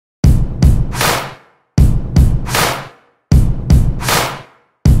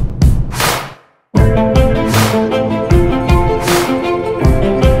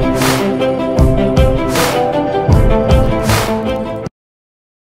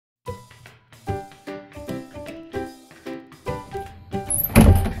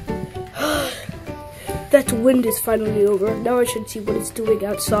That wind is finally over. Now I should see what it's doing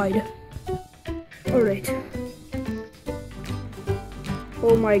outside. Alright.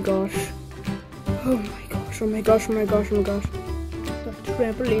 Oh my gosh. Oh my gosh, oh my gosh, oh my gosh, oh my gosh. The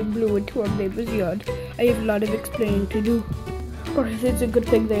trampoline blew into our neighbor's yard. I have a lot of explaining to do. Alright, it's a good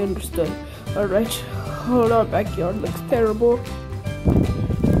thing they understood. Alright. Oh, our backyard looks terrible.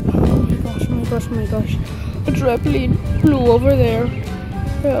 Oh my gosh, oh my gosh, oh my gosh. The trampoline flew over there.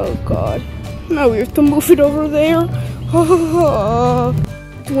 Oh god. Now we have to move it over there.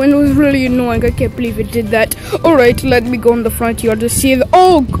 The wind was really annoying. I can't believe it did that. Alright, let me go in the front yard to see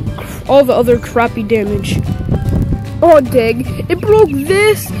all the other crappy damage. Oh dang, it broke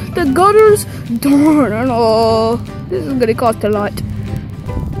this, the gutters. Darn, oh, this is gonna cost a lot.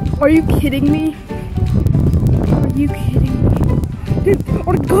 Are you kidding me? Are you kidding me?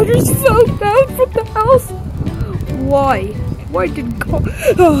 Our gutters fell down from the house. Why? Why did God?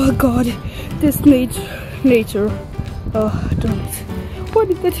 Oh God, this nature. Oh darn it! Why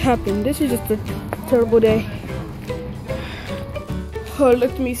did that happen? This is just a terrible day. Oh,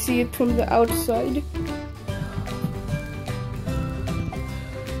 let me see it from the outside.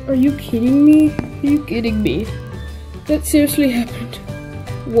 Are you kidding me? Are you kidding me? That seriously happened.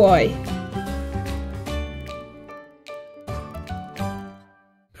 Why?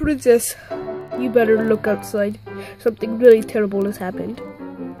 Princess, you better look outside. Something really terrible has happened.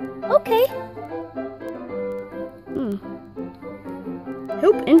 Okay. I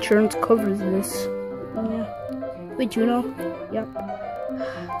hope insurance covers this. Yeah. Wait, you know? Yep.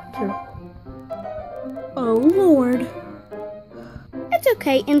 Sure. Oh Lord. It's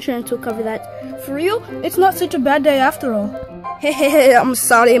okay, insurance will cover that. For real? It's not such a bad day after all. Hey, I'm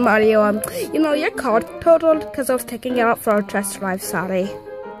sorry, Mario. You know, your car totaled because I was taking it out for a test drive. Sorry.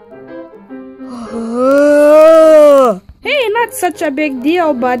 Hey, not such a big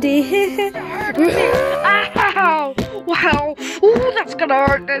deal, buddy. Ow! Wow! Ooh, that's gonna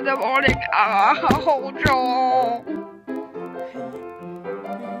hurt in the morning. Ow, Joe.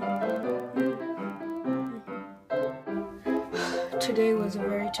 Today was a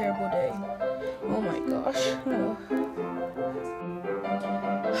very terrible day. Oh my gosh. Oh.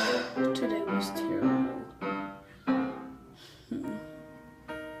 Today was terrible.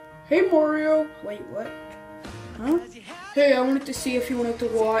 Hey Mario. Wait, what? Huh? Hey, I wanted to see if you wanted to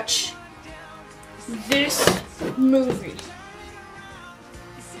watch this movie.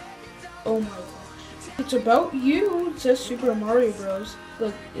 Oh my gosh. It's about you. It says Super Mario Bros.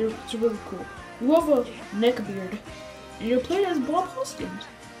 Look, it's really cool. You have a neck beard. And you're playing as Bob Hoskins.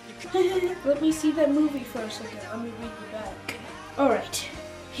 Let me see that movie for a second. Let me read the back. Alright.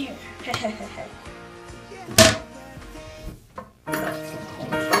 Here.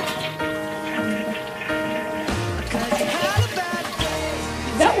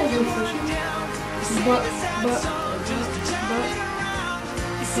 That was efficient. But.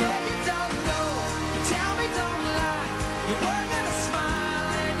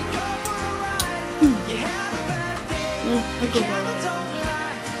 I go by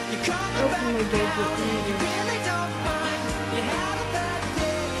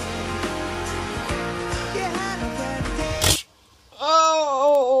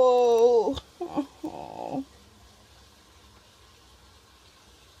Oh.